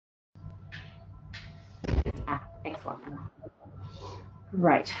Excellent.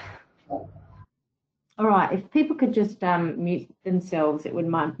 Great. All right, if people could just mute themselves, it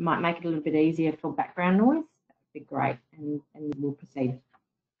might make it a little bit easier for background noise. That would be great, and we'll proceed.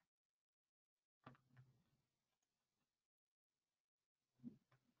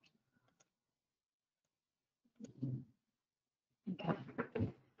 Okay.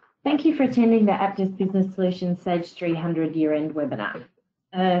 Thank you for attending the Aptus Business Solutions Sage 300 year-end webinar.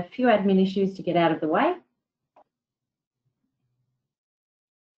 A few admin issues to get out of the way.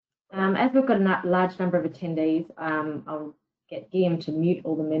 As we've got a large number of attendees, I'll get Guillaume to mute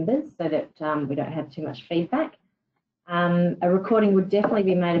all the members so that we don't have too much feedback. A recording would definitely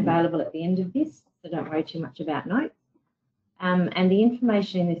be made available at the end of this, so don't worry too much about notes. And the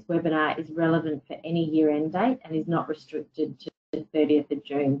information in this webinar is relevant for any year-end date and is not restricted to the 30th of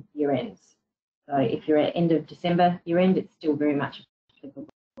June year-ends. So if you're at end of December year-end, it's still very much applicable.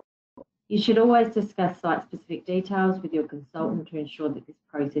 You should always discuss site-specific details with your consultant to ensure that this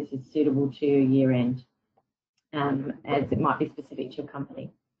process is suitable to your year-end, as it might be specific to your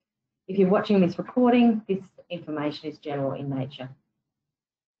company. If you're watching this recording, this information is general in nature.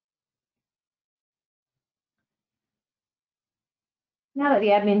 Now that the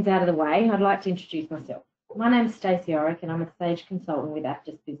admin's out of the way, I'd like to introduce myself. My name's Stacey Orick and I'm a Sage consultant with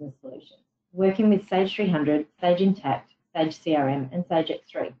Aptus Business Solutions, working with Sage 300, Sage Intact, Sage CRM and Sage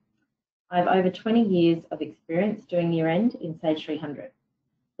X3. I have over 20 years of experience doing year-end in Sage 300.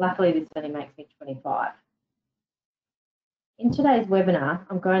 Luckily, this only makes me 25. In today's webinar,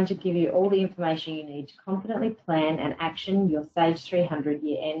 I'm going to give you all the information you need to confidently plan and action your Sage 300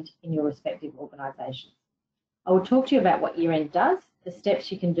 year-end in your respective organisations. I will talk to you about what year-end does, the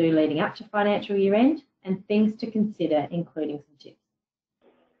steps you can do leading up to financial year-end, and things to consider, including some tips.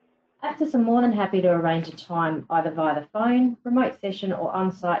 Aptus are more than happy to arrange a time either via the phone, remote session or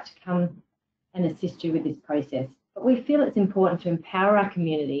on-site to come and assist you with this process. But we feel it's important to empower our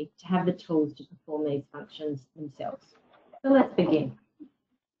community to have the tools to perform these functions themselves. So let's begin.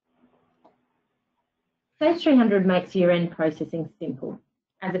 Sage 300 makes year-end processing simple,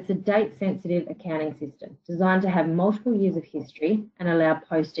 as it's a date-sensitive accounting system designed to have multiple years of history and allow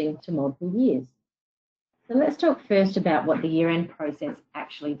posting to multiple years. So let's talk first about what the year-end process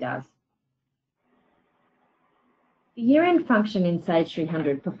actually does. The year-end function in Sage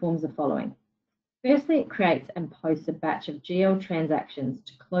 300 performs the following. Firstly, it creates and posts a batch of GL transactions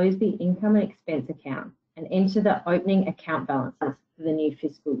to close the income and expense account and enter the opening account balances for the new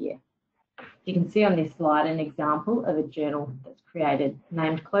fiscal year. You can see on this slide an example of a journal that's created,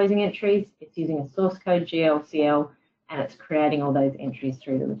 named closing entries. It's using a source code GLCL and it's creating all those entries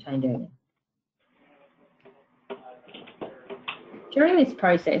through the retained earnings. During this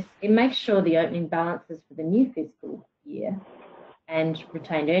process, it makes sure the opening balances for the new fiscal year and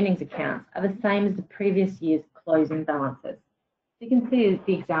retained earnings accounts are the same as the previous year's closing balances. You can see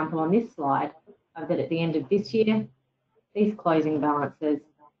the example on this slide of that at the end of this year, these closing balances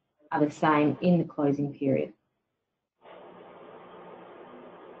are the same in the closing period.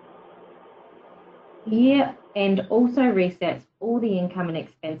 The year end also resets all the income and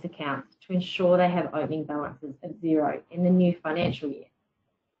expense accounts to ensure they have opening balances of 0 in the new financial year.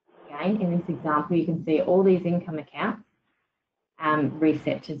 Again, in this example, you can see all these income accounts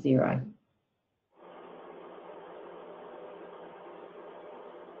reset to 0.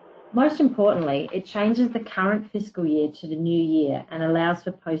 Most importantly, it changes the current fiscal year to the new year and allows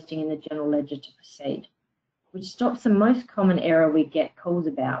for posting in the general ledger to proceed, which stops the most common error we get calls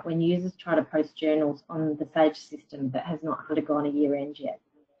about when users try to post journals on the Sage system that has not undergone a year end yet.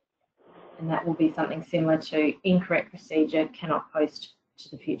 And that will be something similar to incorrect procedure, cannot post to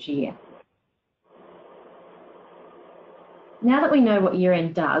the future year. Now that we know what year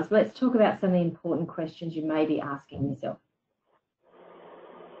end does, let's talk about some of the important questions you may be asking yourself.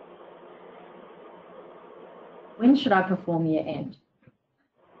 When should I perform year end?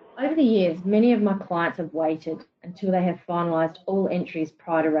 Over the years, many of my clients have waited until they have finalised all entries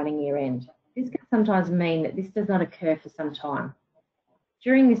prior to running year end. This can sometimes mean that this does not occur for some time.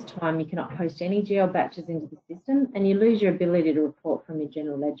 During this time, you cannot post any GL batches into the system and you lose your ability to report from your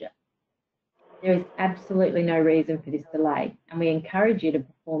general ledger. There is absolutely no reason for this delay and we encourage you to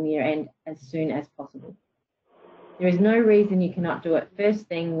perform year end as soon as possible. There is no reason you cannot do it first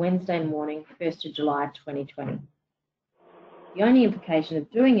thing Wednesday morning, 1st of July 2020. The only implication of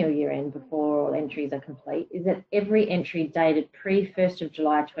doing your year end before all entries are complete is that every entry dated pre-1st of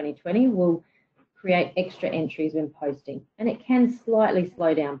July 2020 will create extra entries when posting, and it can slightly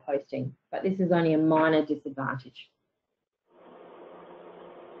slow down posting, but this is only a minor disadvantage.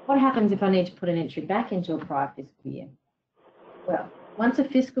 What happens if I need to put an entry back into a prior fiscal year? Well, once a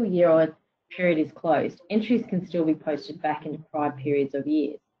fiscal year or period is closed, entries can still be posted back into prior periods of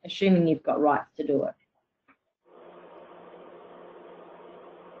years, assuming you've got rights to do it.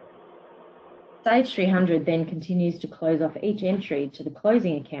 Sage 300 then continues to close off each entry to the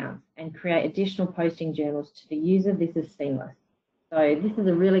closing accounts and create additional posting journals to the user. This is seamless. So this is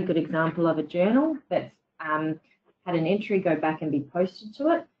a really good example of a journal that's had an entry go back and be posted to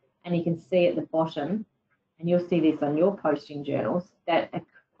it, and you can see at the bottom, and you'll see this on your posting journals, that a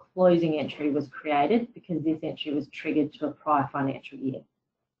closing entry was created because this entry was triggered to a prior financial year.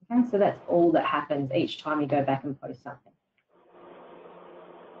 Okay, so that's all that happens each time you go back and post something.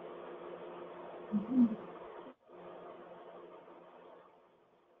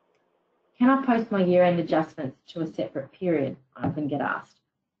 Can I post my year-end adjustments to a separate period? I often get asked.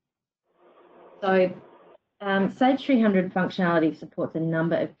 So Sage 300 functionality supports a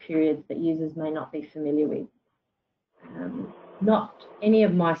number of periods that users may not be familiar with. Not any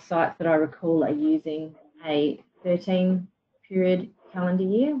of my sites that I recall are using a 13-period calendar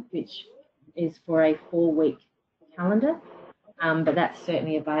year, which is for a 4-week calendar, but that's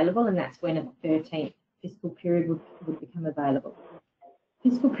certainly available, and that's when a 13th fiscal period would become available.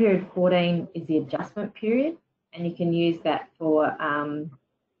 Fiscal period 14 is the adjustment period, and you can use that for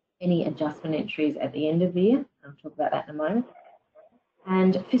any adjustment entries at the end of the year. I'll talk about that in a moment.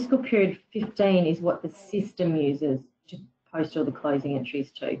 And fiscal period 15 is what the system uses to post all the closing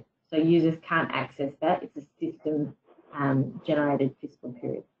entries to. So users can't access that. It's a system generated fiscal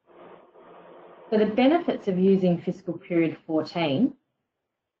period. So the benefits of using fiscal period 14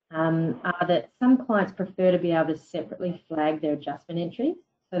 are that some clients prefer to be able to separately flag their adjustment entries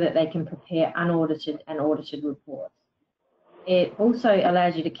so that they can prepare unaudited and audited reports. It also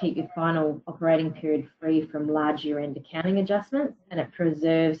allows you to keep your final operating period free from large year-end accounting adjustments, and it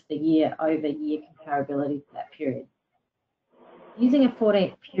preserves the year-over-year comparability for that period. Using a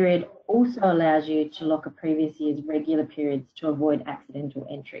 14th period also allows you to lock a previous year's regular periods to avoid accidental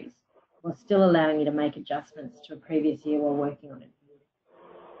entries, while still allowing you to make adjustments to a previous year while working on it.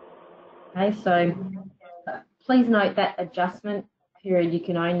 Okay, so please note that adjustment period you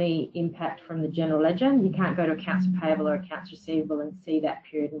can only impact from the general ledger. You can't go to accounts payable or accounts receivable and see that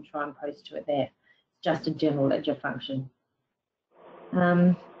period and try and post to it there. It's just a general ledger function.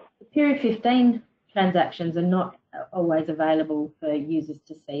 The period 15 transactions are not always available for users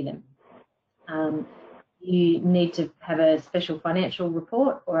to see them. You need to have a special financial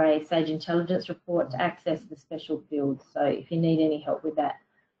report or a Sage Intelligence report to access the special fields. So if you need any help with that,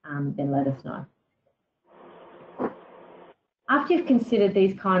 then let us know. After you've considered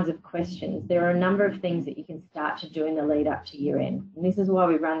these kinds of questions, there are a number of things that you can start to do in the lead up to year end. And this is why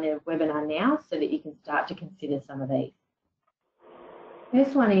we run the webinar now, so that you can start to consider some of these.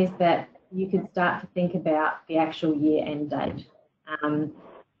 First one is that you can start to think about the actual year end date.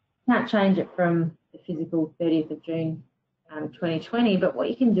 Can't change it from the physical 30th of June 2020, but what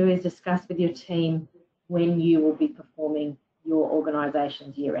you can do is discuss with your team when you will be performing your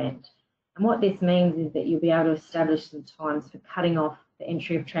organisation's year end. And what this means is that you'll be able to establish some times for cutting off the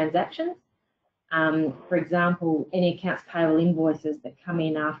entry of transactions. For example, any accounts payable invoices that come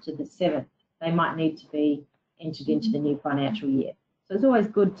in after the 7th, they might need to be entered into the new financial year. So it's always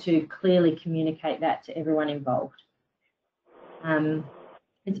good to clearly communicate that to everyone involved.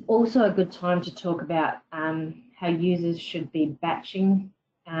 It's also a good time to talk about how users should be batching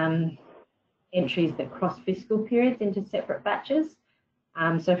entries that cross fiscal periods into separate batches.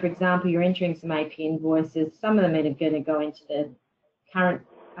 So for example, you're entering some AP invoices, some of them are going to go into the current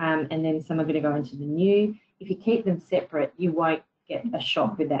and then some are going to go into the new. If you keep them separate, you won't get a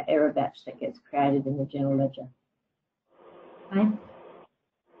shock with that error batch that gets created in the general ledger. Okay.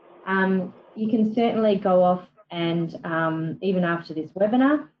 You can certainly go off and even after this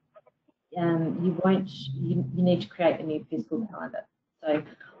webinar, you need to create a new fiscal calendar. So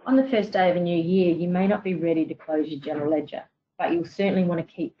on the first day of a new year, you may not be ready to close your general ledger, but you'll certainly want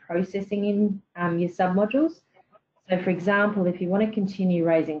to keep processing in your submodules. So for example, if you want to continue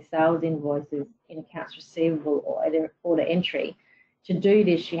raising sales invoices in accounts receivable or order entry, to do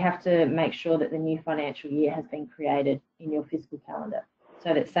this, you have to make sure that the new financial year has been created in your fiscal calendar,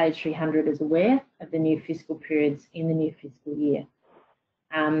 so that Sage 300 is aware of the new fiscal periods in the new fiscal year.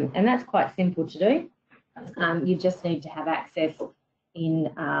 And that's quite simple to do. You just need to have access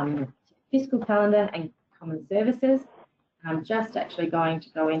in fiscal calendar and common services. I'm just actually going to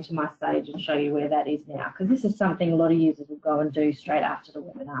go into my Sage and show you where that is now, because this is something a lot of users will go and do straight after the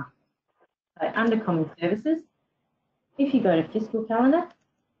webinar. So under common services, if you go to fiscal calendar,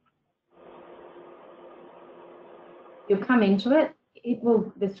 you'll come into it.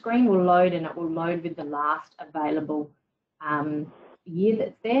 The screen will load, and it will load with the last available year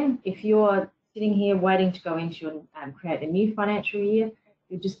that's there. If you're sitting here waiting to go into your create a new financial year,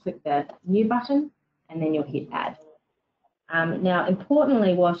 you just click the new button and then you'll hit add. Now,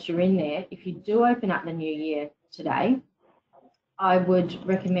 importantly, whilst you're in there, if you do open up the new year today, I would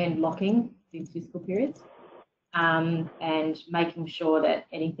recommend locking these fiscal periods and making sure that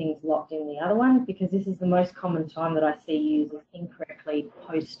anything's locked in the other one, because this is the most common time that I see users incorrectly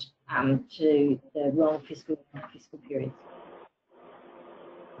post to the wrong fiscal periods.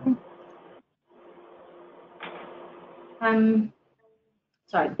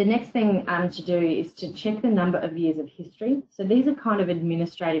 So the next thing to do is to check the number of years of history. So these are kind of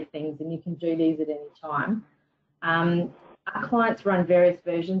administrative things, and you can do these at any time. Our clients run various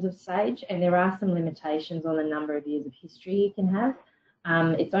versions of Sage, and there are some limitations on the number of years of history you can have.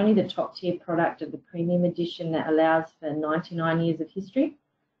 It's only the top tier product of the premium edition that allows for 99 years of history.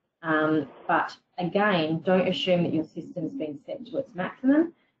 But again, don't assume that your system's been set to its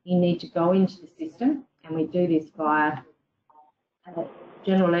maximum. You need to go into the system, and we do this via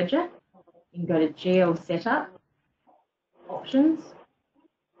General Ledger. You can go to GL Setup, Options,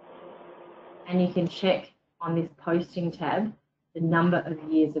 and you can check on this posting tab the number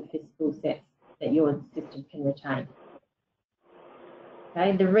of years of fiscal sets that your system can retain.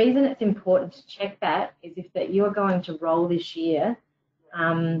 Okay, the reason it's important to check that is if that you're going to roll this year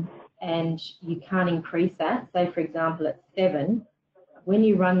and you can't increase that, say for example at 7, when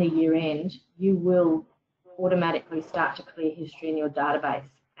you run the year end, you will automatically start to clear history in your database,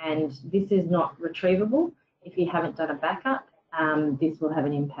 and this is not retrievable. If you haven't done a backup, this will have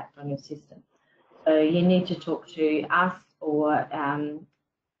an impact on your system. So you need to talk to us or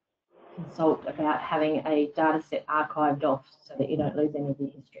consult about having a data set archived off so that you don't lose any of your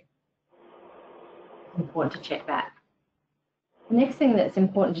history. It's important to check that. The next thing that's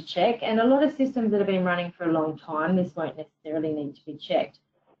important to check, and a lot of systems that have been running for a long time, this won't necessarily need to be checked,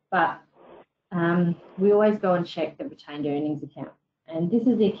 but we always go and check the retained earnings account. And this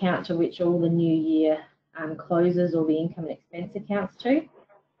is the account to which all the new year closes or the income and expense accounts to.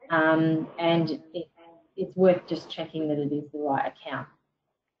 And it's worth just checking that it is the right account.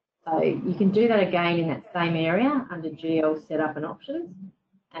 So you can do that again in that same area under GL Setup and Options,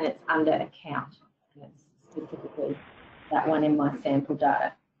 and it's under Account. And it's specifically that one in my sample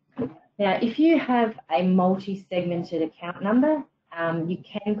data. Now, if you have a multi-segmented account number, you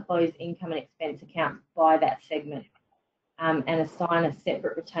can close income and expense accounts by that segment and assign a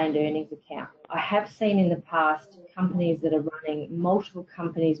separate retained earnings account. I have seen in the past companies that are running multiple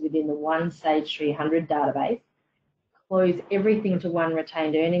companies within the one Sage 300 database close everything to one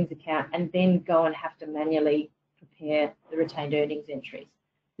retained earnings account and then go and have to manually prepare the retained earnings entries.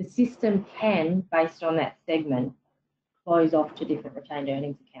 The system can, based on that segment, close off to different retained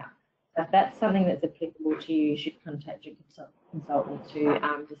earnings accounts. So if that's something that's applicable to you, you should contact your consultant to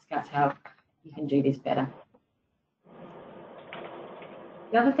discuss how you can do this better.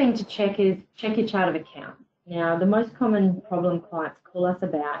 The other thing to check is check your chart of accounts. Now, the most common problem clients call us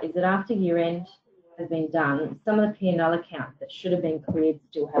about is that after year end has been done, some of the P&L accounts that should have been cleared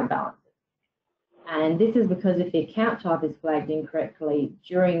still have balances. And this is because if the account type is flagged incorrectly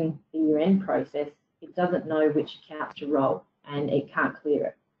during the year end process, it doesn't know which accounts to roll and it can't clear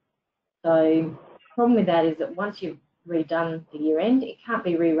it. So the problem with that is that once you've redone the year end, it can't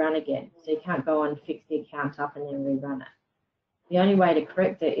be rerun again. So you can't go and fix the account up and then rerun it. The only way to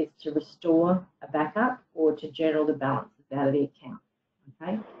correct it is to restore a backup or to journal the balances out of the account.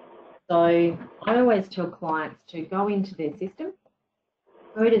 Okay. So I always tell clients to go into their system,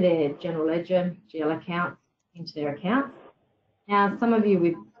 go to their general ledger, GL accounts, into their accounts. Now, some of you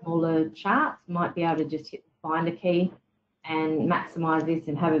with smaller charts might be able to just hit the finder key and maximize this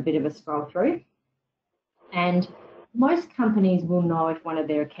and have a bit of a scroll through. And most companies will know if one of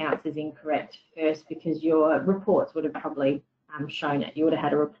their accounts is incorrect first because your reports would have probably shown it. You would have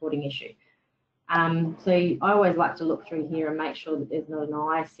had a reporting issue. So I always like to look through here and make sure that there's not an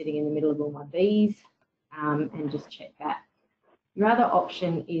I sitting in the middle of all my Bs and just check that. Your other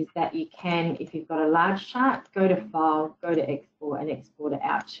option is that you can, if you've got a large chart, go to File, go to Export and export it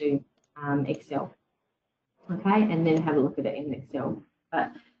out to Excel. Okay, and then have a look at it in Excel.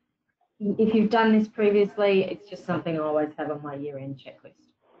 But if you've done this previously, it's just something I always have on my year-end checklist.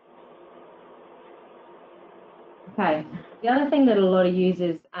 Okay, the other thing that a lot of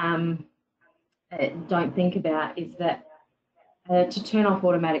users don't think about is that to turn off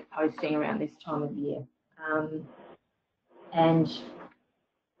automatic posting around this time of year. And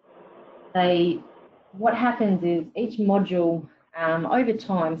what happens is each module, over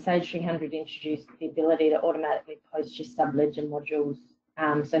time, Sage 300 introduced the ability to automatically post your sub-ledger modules.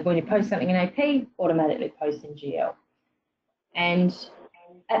 So when you post something in AP, automatically post in GL. And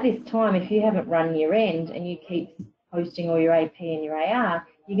at this time, if you haven't run year end and you keep posting all your AP and your AR,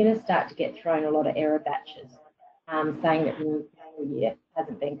 you're going to start to get thrown a lot of error batches saying that the new fiscal year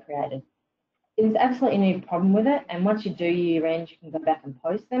hasn't been created. There's absolutely no problem with it, and once you do year end, you can go back and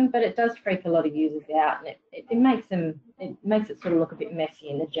post them, but it does freak a lot of users out, and it makes it sort of look a bit messy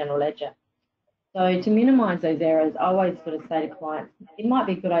in the general ledger. So to minimise those errors, I always sort of say to clients, it might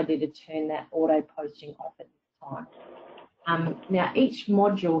be a good idea to turn that auto posting off at this time. Now, each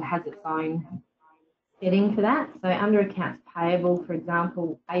module has its own setting for that. So under accounts payable, for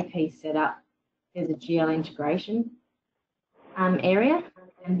example, AP setup, there's a GL integration area.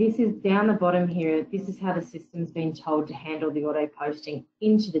 And this is down the bottom here. This is how the system's been told to handle the auto posting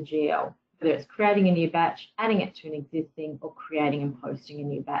into the GL, whether it's creating a new batch, adding it to an existing, or creating and posting a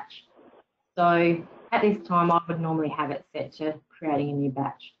new batch. So at this time, I would normally have it set to creating a new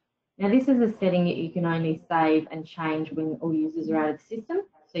batch. Now, this is a setting that you can only save and change when all users are out of the system.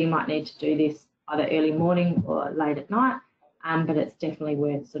 So you might need to do this either early morning or late at night, but it's definitely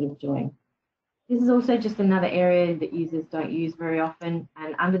worth sort of doing. This is also just another area that users don't use very often,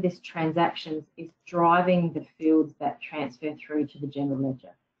 and under this transactions is driving the fields that transfer through to the general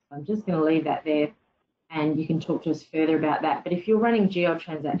ledger. So I'm just going to leave that there, and you can talk to us further about that. But if you're running GL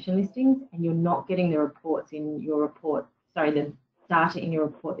transaction listings and you're not getting the reports in your report, the data in your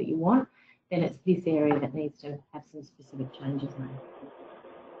report that you want, then it's this area that needs to have some specific changes made.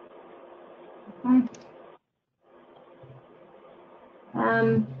 Okay.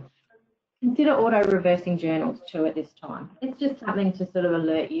 Consider auto-reversing journals too at this time. It's just something to sort of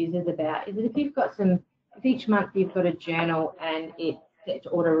alert users about, is that if you've got if each month you've got a journal and it's set to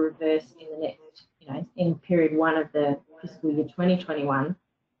auto-reverse in the next, in period 1 of the fiscal year 2021,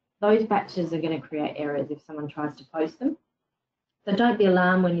 those batches are going to create errors if someone tries to post them. So don't be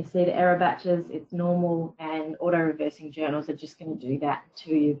alarmed when you see the error batches, it's normal, and auto-reversing journals are just going to do that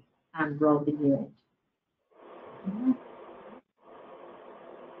until you've rolled the year end.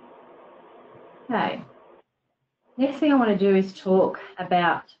 Okay, next thing I want to do is talk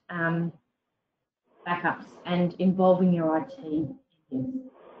about backups and involving your IT in this.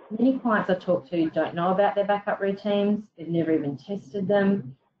 Many clients I talk to don't know about their backup routines, they've never even tested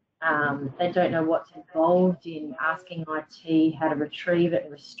them, they don't know what's involved in asking IT how to retrieve it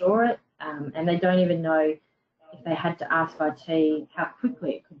and restore it, and they don't even know if they had to ask IT how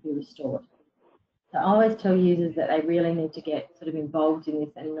quickly it could be restored. So I always tell users that they really need to get sort of involved in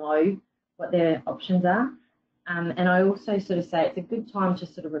this and know what their options are. And I also sort of say it's a good time to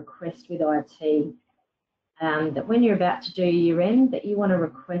sort of request with IT that when you're about to do year end, that you want to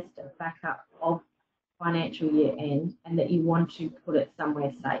request a backup of financial year end and that you want to put it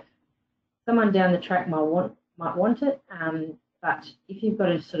somewhere safe. Someone down the track might want it, but if you've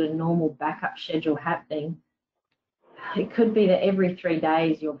got a sort of normal backup schedule happening, it could be that every 3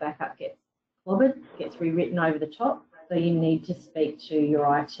 days your backup gets clobbered, gets rewritten over the top. So you need to speak to your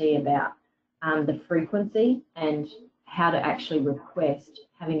IT about the frequency and how to actually request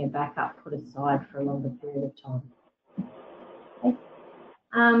having a backup put aside for a longer period of time. Okay.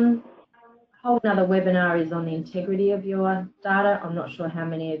 Whole another webinar is on the integrity of your data. I'm not sure how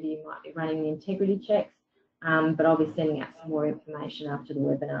many of you might be running the integrity checks, but I'll be sending out some more information after the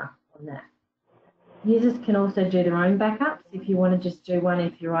webinar on that. Users can also do their own backups if you want to just do one.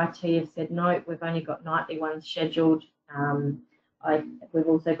 If your IT have said, no, we've only got nightly ones scheduled. We've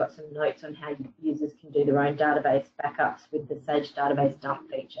also got some notes on how users can do their own database backups with the Sage Database Dump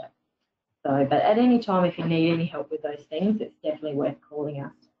feature. So, but at any time, if you need any help with those things, it's definitely worth calling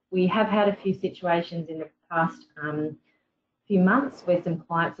us. We have had a few situations in the past few months where some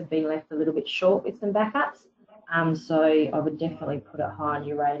clients have been left a little bit short with some backups. So I would definitely put it high on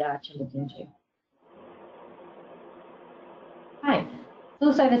your radar to look into. Okay, it's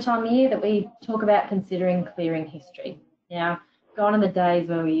also the time of year that we talk about considering clearing history. Now, gone are the days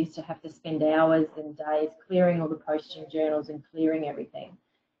where we used to have to spend hours and days clearing all the posting journals and clearing everything.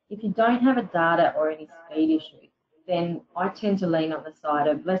 If you don't have a data or any speed issues, then I tend to lean on the side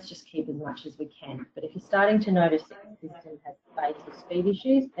of let's just keep as much as we can. But if you're starting to notice that the system has space or speed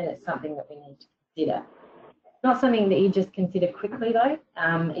issues, then it's something that we need to consider. Not something that you just consider quickly though.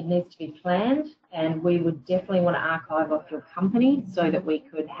 It needs to be planned, and we would definitely want to archive off your company so that we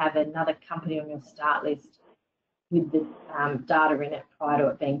could have another company on your start list with the data in it prior to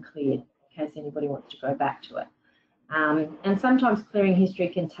it being cleared, in case anybody wants to go back to it. And sometimes clearing history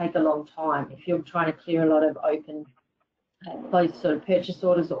can take a long time. If you're trying to clear a lot of open, closed sort of purchase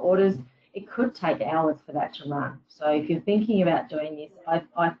orders or orders, it could take hours for that to run. So if you're thinking about doing this,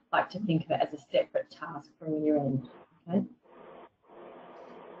 I like to think of it as a separate task from your end. Okay,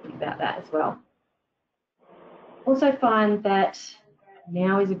 think about that as well. Also find that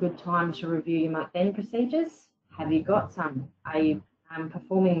now is a good time to review your month-end procedures. Have you got some? Are you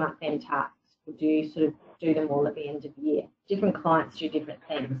performing month-end tasks, or do you sort of do them all at the end of the year? Different clients do different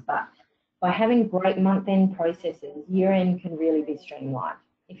things, but by having great month-end processes, year-end can really be streamlined.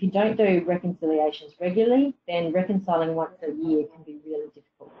 If you don't do reconciliations regularly, then reconciling once a year can be really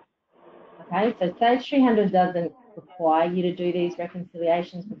difficult. Okay, so Sage 300 doesn't require you to do these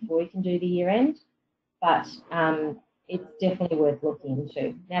reconciliations before you can do the year-end, but it's definitely worth looking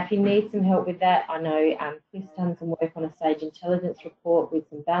into. Now, if you need some help with that, I know Chris done some work on a Sage Intelligence report with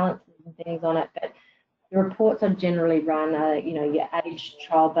some balances and things on it, but the reports I generally run are, you know, your age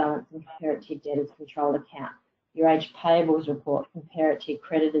trial balance and compare it to your debtors control account, your age payables report, compare it to your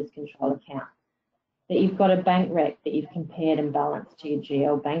creditors control account, that you've got a bank rec that you've compared and balanced to your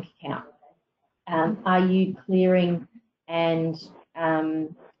GL bank account. Are you clearing and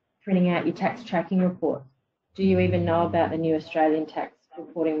printing out your tax tracking reports? Do you even know about the new Australian tax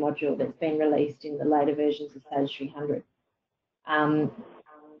reporting module that's been released in the later versions of Sage 300?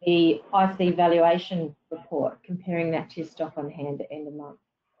 The IC valuation report, comparing that to your stock on hand at end of month.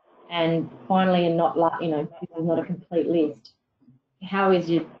 And finally, and not, you know, this is not a complete list, how is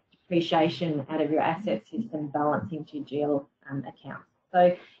your depreciation out of your asset system balancing to your GL account?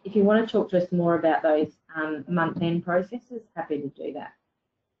 So if you want to talk to us more about those month-end processes, happy to do that.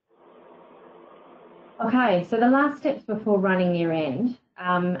 Okay, so the last steps before running year-end,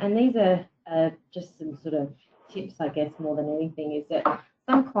 and these are just some sort of tips, I guess, more than anything, is that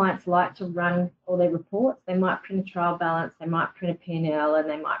some clients like to run all their reports. They might print a trial balance, they might print a P&L, and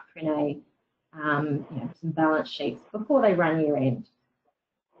they might print a, you know, some balance sheets before they run year-end.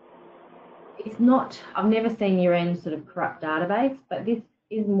 It's not, I've never seen year-end sort of corrupt database, but this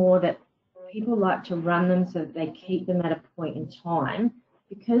is more that people like to run them so that they keep them at a point in time,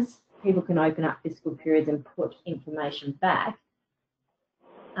 because people can open up fiscal periods and put information back.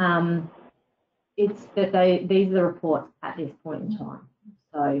 It's that these are the reports at this point in time.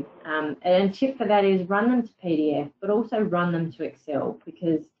 So, and a tip for that is run them to PDF, but also run them to Excel,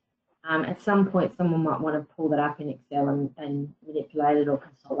 because at some point someone might want to pull that up in Excel and manipulate it or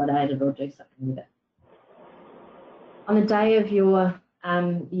consolidate it or do something with it. On the day of your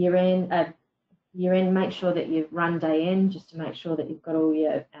year-end, make sure that you've run day end, just to make sure that you've got all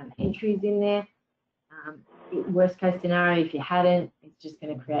your entries in there. Worst case scenario, if you hadn't, it's just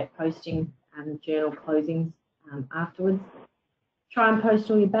going to create posting journal closings afterwards. Try and post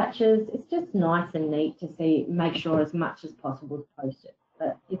all your batches. It's just nice and neat to see, make sure as much as possible to post it,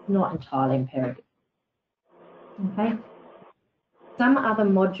 but it's not entirely imperative. Okay. Some other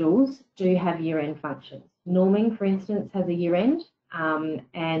modules do have year-end functions. Norming, for instance, has a year-end,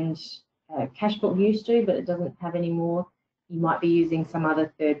 and Cashbook used to, but it doesn't have anymore. You might be using some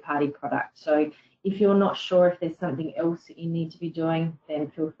other third-party product. So if you're not sure if there's something else that you need to be doing,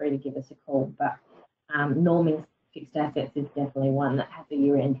 then feel free to give us a call. But norming fixed assets is definitely one that has a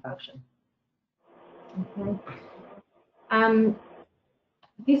year-end function. Okay.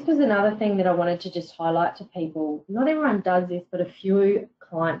 This was another thing that I wanted to just highlight to people. Not everyone does this, but a few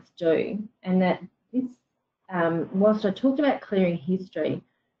clients do. And that this, whilst I talked about clearing history,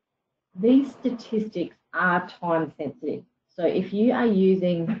 these statistics are time sensitive. So if you are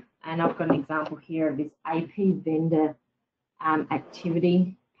using, and I've got an example here of this AP vendor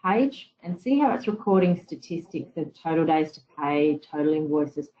activity page, and see how it's recording statistics of total days to pay, total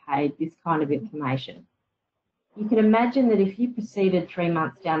invoices paid, this kind of information. You can imagine that if you proceeded 3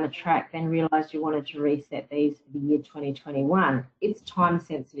 months down the track, then realised you wanted to reset these for the year 2021, it's time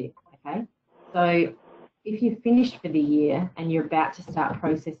sensitive, okay? So if you've finished for the year and you're about to start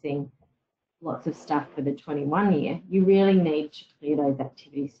processing lots of stuff for the 21 year, you really need to clear those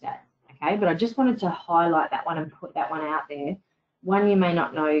activity stats, okay? But I just wanted to highlight that one and put that one out there. One, you may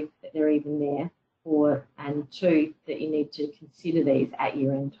not know that they're even there, and two, that you need to consider these at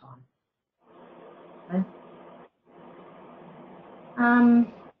year-end time. Okay.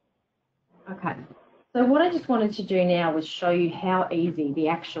 Okay, so what I just wanted to do now was show you how easy the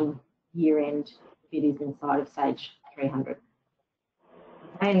actual year-end bit is inside of Sage 300.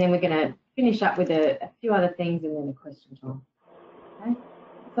 Okay, and then we're going to finish up with a few other things and then a question time. Okay.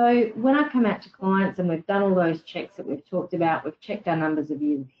 So when I come out to clients and we've done all those checks that we've talked about, we've checked our numbers of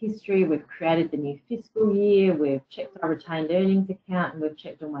years of history, we've created the new fiscal year, we've checked our retained earnings account, and we've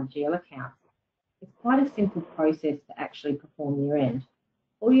checked all my GL accounts. It's quite a simple process to actually perform year end.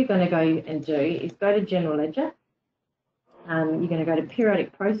 All you're going to go and do is go to General Ledger, you're going to go to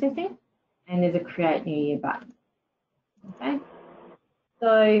Periodic Processing, and there's a Create New Year button. Okay,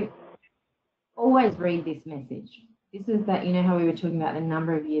 so always read this message. This is that, you know how we were talking about the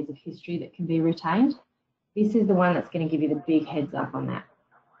number of years of history that can be retained? This is the one that's going to give you the big heads up on that.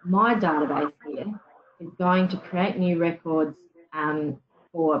 My database here is going to create new records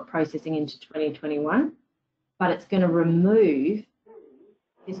for processing into 2021, but it's going to remove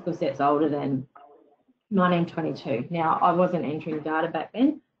fiscal sets older than 1922. Now, I wasn't entering data back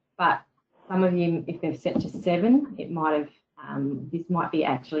then, but some of you, if they've set to 7, it might have, this might be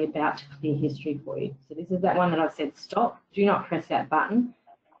actually about to clear history for you. So this is that one that I've said stop. Do not press that button.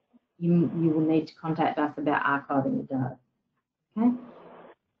 You will need to contact us about archiving the data. Okay.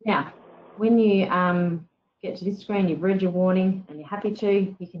 Now, when you get to this screen, you've read your warning and you're happy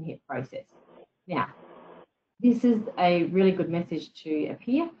to, you can hit process. Now, this is a really good message to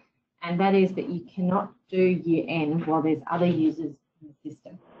appear, and that is that you cannot do year end while there's other users in the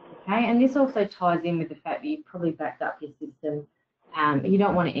system. Okay, and this also ties in with the fact that you've probably backed up your system. You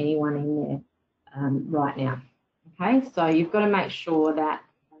don't want anyone in there right now. Okay, so you've got to make sure that,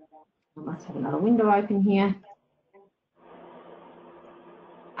 I must have another window open here.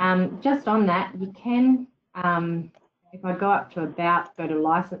 Just on that, you can, if I go up to about, go to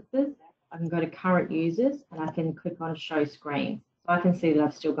licenses, I can go to current users and I can click on show screen. So I can see that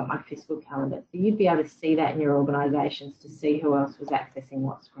I've still got my fiscal calendar. So you'd be able to see that in your organisations to see who else was accessing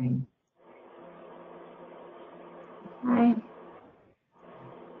what screen. Okay.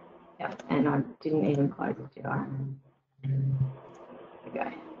 Yep, and I didn't even close it, did I? There we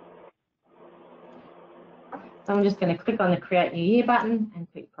go. So I'm just going to click on the Create New Year button and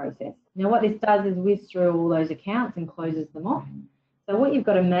click Process. Now what this does is whiz through all those accounts and closes them off. So what you've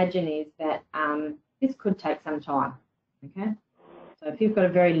got to imagine is that this could take some time, okay? So if you've got a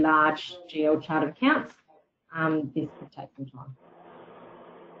very large GL chart of accounts, this could take some time.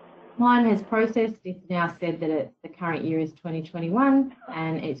 Mine has processed. It's now said that the current year is 2021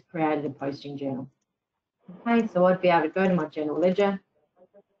 and it's created a posting journal. Okay, so I'd be able to go to my general ledger,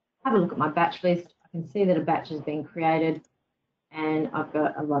 have a look at my batch list. I can see that a batch has been created and I've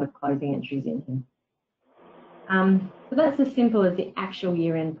got a lot of closing entries in here. So that's as simple as the actual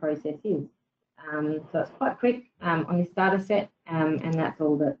year-end process is. So it's quite quick on this data set, and that's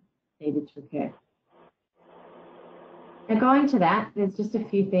all that needed to occur. Now going to that, there's just a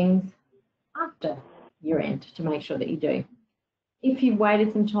few things after year-end to make sure that you do. If you've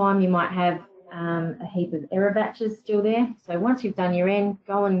waited some time, you might have a heap of error batches still there. So once you've done your end,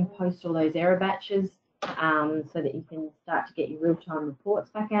 go and post all those error batches so that you can start to get your real-time reports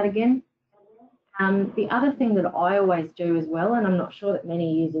back out again. The other thing that I always do as well, and I'm not sure that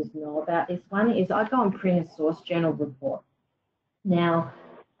many users know about this one, is I go and print a source journal report. Now,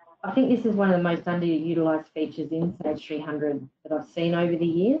 I think this is one of the most underutilised features in Sage 300 that I've seen over the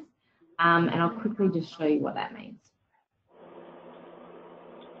years, and I'll quickly just show you what that means.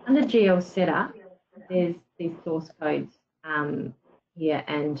 Under GL setup, there's these source codes here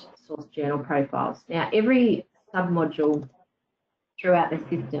and source journal profiles. Now, every submodule throughout the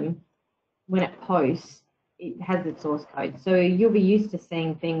system, when it posts, it has the source code. So you'll be used to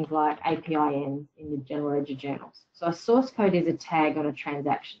seeing things like APINs in the general ledger journals. So a source code is a tag on a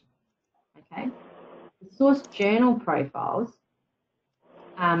transaction. Okay. The source journal profiles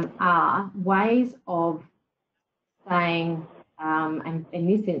are ways of saying, and in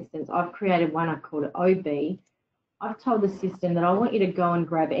this instance, I've created one, I've called it OB. I've told the system that I want you to go and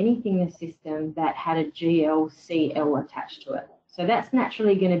grab anything in the system that had a GLCL attached to it. So that's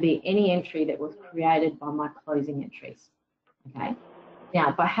naturally going to be any entry that was created by my closing entries. Okay.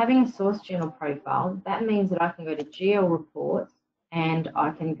 Now, by having a source journal profile, that means that I can go to GL reports and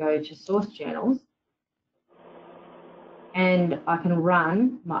I can go to source journals and I can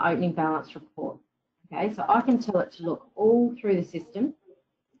run my opening balance report. Okay, so I can tell it to look all through the system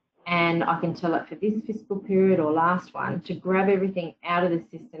and I can tell it for this fiscal period or last one to grab everything out of the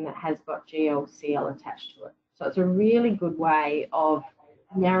system that has got GLCL attached to it. So it's a really good way of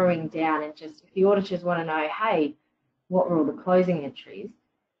narrowing down and just, if the auditors want to know, hey, what were all the closing entries?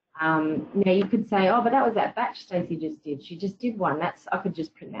 Now you could say, oh, but that was that batch Stacey just did. She just did one. I could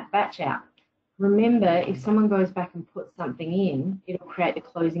just print that batch out. Remember, if someone goes back and puts something in, it'll create the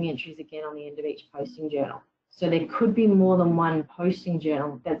closing entries again on the end of each posting journal. So there could be more than one posting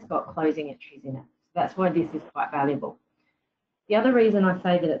journal that's got closing entries in it. So that's why this is quite valuable. The other reason I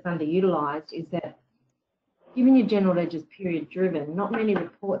say that it's underutilised is that given your general ledger is period driven, not many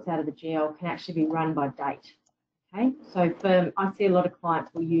reports out of the GL can actually be run by date. Okay, so I see a lot of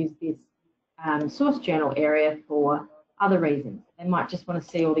clients will use this source journal area for other reasons. They might just want to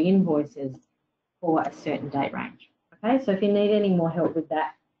see all the invoices for a certain date range. Okay, so if you need any more help with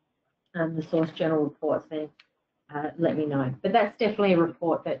that, the source journal reports, then let me know. But that's definitely a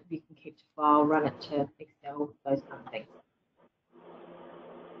report that you can keep to file, run it to Excel, those kind of things.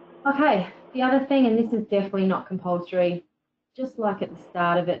 Okay, the other thing, and this is definitely not compulsory, just like at the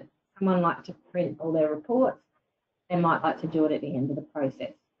start of it, someone likes to print all their reports, they might like to do it at the end of the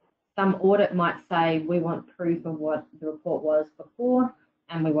process. Some audit might say we want proof of what the report was before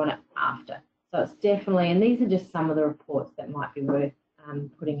and we want it after. So it's definitely, and these are just some of the reports that might be worth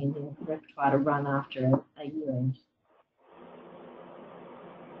putting in your repertoire to run after a year end.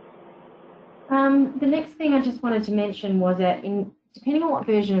 The next thing I just wanted to mention was that depending on what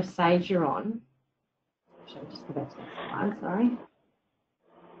version of Sage you're on, actually, I'll just go back to that slide, sorry.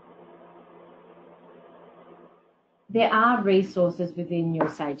 There are resources within your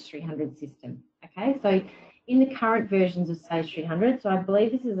Sage 300 system, okay? So in the current versions of Sage 300, so I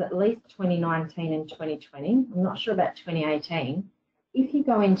believe this is at least 2019 and 2020, I'm not sure about 2018, if you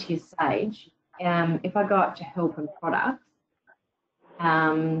go into your Sage, if I go up to help and products,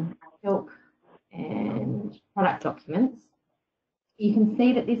 help and product documents, you can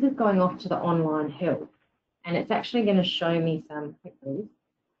see that this is going off to the online help, and it's actually going to show me some quickly.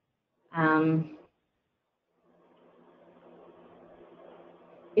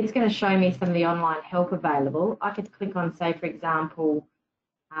 It's going to show me some of the online help available. I could click on, say, for example,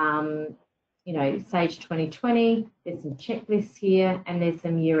 you know, Sage 2020, there's some checklists here, and there's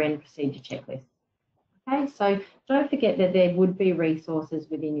some year-end procedure checklists. Okay, so don't forget that there would be resources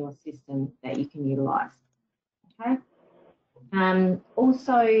within your system that you can utilise. Okay.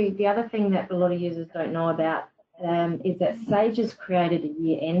 Also, the other thing that a lot of users don't know about is that Sage has created a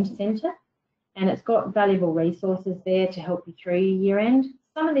year-end centre, and it's got valuable resources there to help you through your year-end.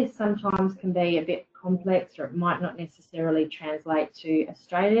 Some of this sometimes can be a bit complex, or it might not necessarily translate to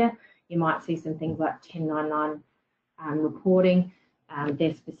Australia. You might see some things like 1099 reporting.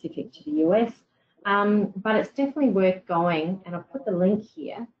 They're specific to the US. But it's definitely worth going, and I'll put the link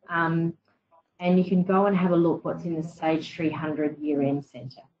here, and you can go and have a look what's in the Sage 300 year-end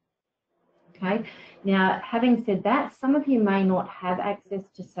centre. Okay, now having said that, some of you may not have access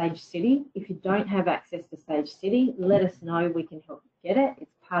to Sage City. If you don't have access to Sage City, let us know, we can help you get it.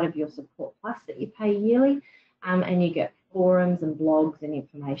 It's part of your Support Plus that you pay yearly, and you get forums and blogs and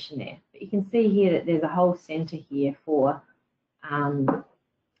information there. But you can see here that there's a whole centre here for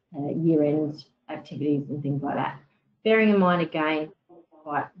year-end activities and things like that. Bearing in mind, again,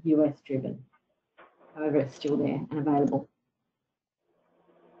 quite US driven. However, it's still there and available.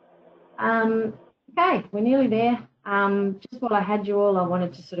 Okay, we're nearly there. Just while I had you all, I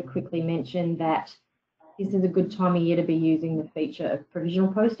wanted to sort of quickly mention that this is a good time of year to be using the feature of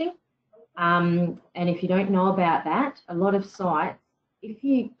provisional posting. And if you don't know about that, a lot of sites, if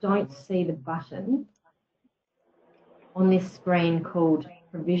you don't see the button on this screen called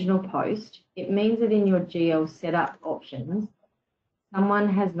provisional post, it means that in your GL setup options, someone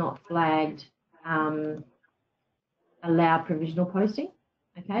has not flagged allow provisional posting.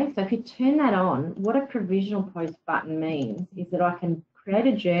 Okay, so if you turn that on, what a provisional post button means is that I can create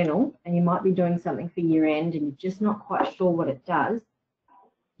a journal, and you might be doing something for year end and you're just not quite sure what it does.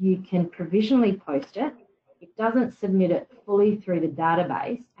 You can provisionally post it. It doesn't submit it fully through the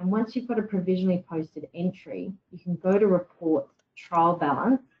database, and once you've got a provisionally posted entry, you can go to report trial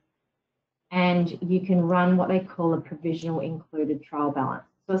balance, and you can run what they call a provisional included trial balance.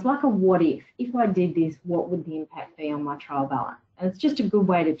 So it's like a what if. If I did this, what would the impact be on my trial balance? And it's just a good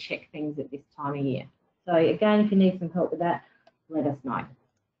way to check things at this time of year. So again, if you need some help with that, let us know.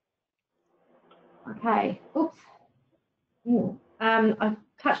 Okay, oops. I've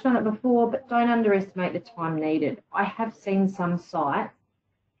touched on it before, but don't underestimate the time needed. I have seen some sites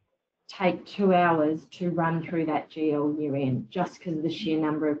take 2 hours to run through that GL year end just because of the sheer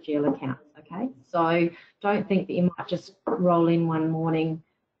number of GL accounts, okay? So don't think that you might just roll in one morning,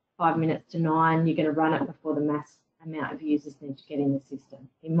 5 minutes to 9, you're going to run it before the mass amount of users need to get in the system.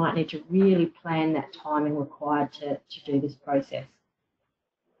 You might need to really plan that timing required to do this process.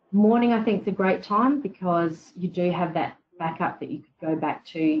 Morning, I think, is a great time because you do have that backup that you could go back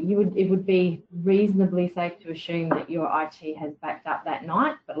to. It would be reasonably safe to assume that your IT has backed up that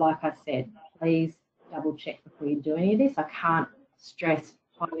night, but like I said, please double check before you do any of this. I can't stress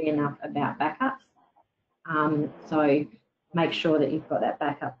highly enough about backups. So make sure that you've got that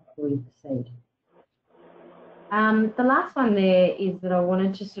backup before you proceed. The last one there is that I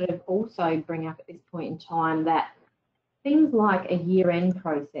wanted to sort of also bring up at this point in time that things like a year-end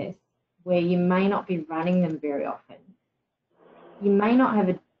process where you may not be running them very often, you may not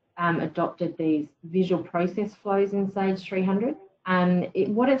have adopted these visual process flows in Sage 300.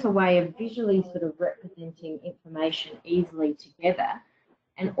 What it's a way of visually sort of representing information easily together.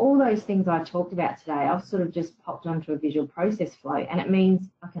 And all those things I talked about today, I've sort of just popped onto a visual process flow, and it means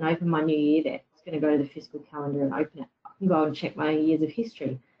I can open my new year there. It's going to go to the fiscal calendar and open it. I can go and check my years of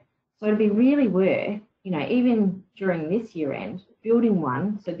history. So it'd be really worth, you know, even during this year end, building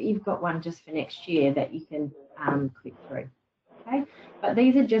one so that you've got one just for next year that you can click through. Okay, but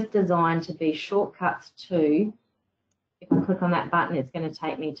these are just designed to be shortcuts to, if I click on that button, it's going to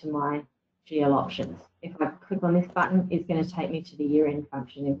take me to my GL options. If I click on this button, it's going to take me to the year-end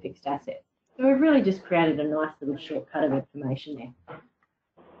function in fixed assets. So we've really just created a nice little shortcut of information there.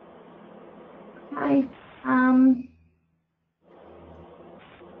 Okay.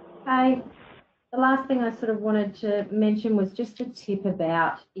 Okay. The last thing I sort of wanted to mention was just a tip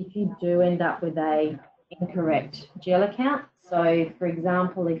about if you do end up with a incorrect GL account. So, for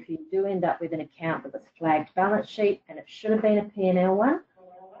example, if you do end up with an account that was flagged balance sheet and it should have been a P&L one,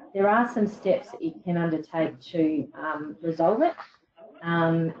 there are some steps that you can undertake to resolve it.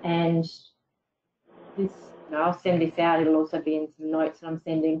 And this, you know, I'll send this out. It'll also be in some notes that I'm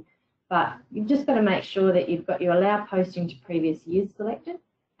sending. But you've just got to make sure that you've got your allow posting to previous years selected.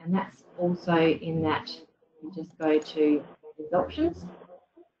 And that's also in that you just go to these options.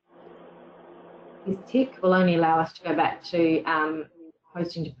 This tick will only allow us to go back to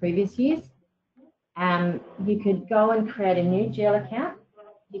posting to previous years. You could go and create a new GL account.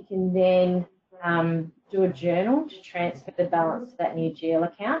 You can then do a journal to transfer the balance to that new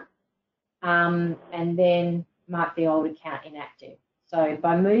GL account, and then mark the old account inactive. So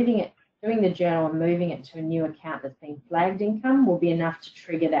by moving it, doing the journal and moving it to a new account that's been flagged income will be enough to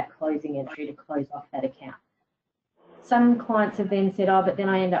trigger that closing entry to close off that account. Some clients have then said, oh, but then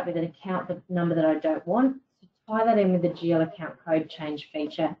I end up with an account number that I don't want. So tie that in with the GL account code change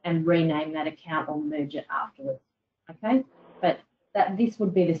feature and rename that account or merge it afterwards. Okay, but this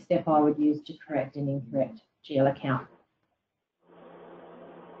would be the step I would use to correct an incorrect GL account.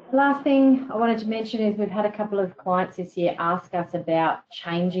 The last thing I wanted to mention is we've had a couple of clients this year ask us about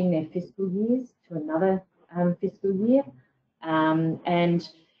changing their fiscal years to another fiscal year. And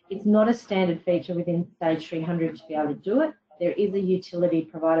it's not a standard feature within Sage 300 to be able to do it. There is a utility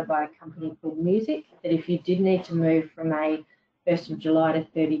provided by a company called Music that if you did need to move from a 1st of July to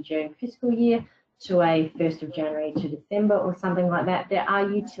 30 June fiscal year to a 1st of January to December or something like that, there are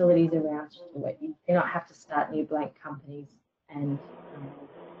utilities around to do it. You do not have to start new blank companies and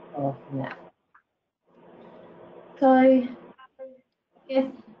go off from that. So I guess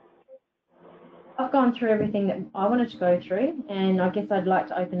I've gone through everything that I wanted to go through, and I guess I'd like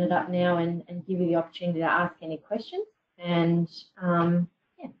to open it up now and give you the opportunity to ask any questions. And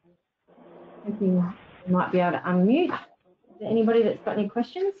yeah, I think you might be able to unmute. Is there anybody that's got any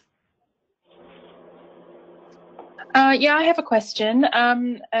questions? Yeah, I have a question.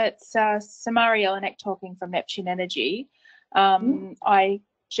 It's Samari Jelinek talking from Neptune Energy. I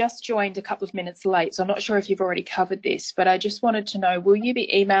just joined a couple of minutes late, so I'm not sure if you've already covered this, but I just wanted to know, will you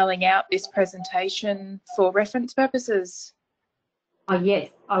be emailing out this presentation for reference purposes? Oh, yes,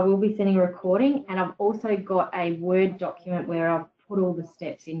 I will be sending a recording, and I've also got a Word document where I've put all the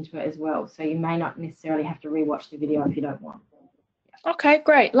steps into it as well, so you may not necessarily have to rewatch the video if you don't want. Okay,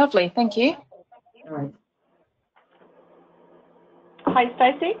 great, lovely, thank you. All right. Hi,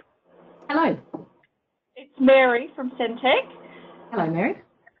 Stacey. Hello. It's Mary from Centec. Hello, Mary.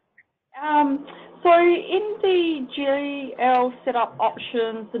 So in the GL setup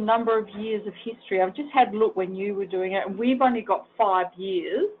options, the number of years of history, I've just had a look when you were doing it, and we've only got 5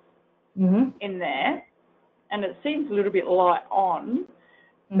 years in there, and it seems a little bit light on.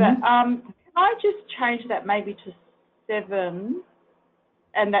 But can I just change that maybe to 7,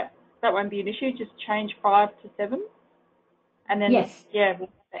 and that won't be an issue, just change 5 to 7? And then, yes. Yeah,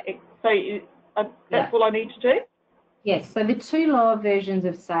 so that's all I need to do? Yes, so the 2 lower versions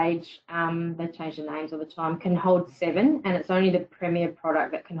of Sage, they change the names all the time, can hold 7, and it's only the Premier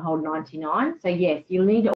product that can hold 99. So yes, you'll need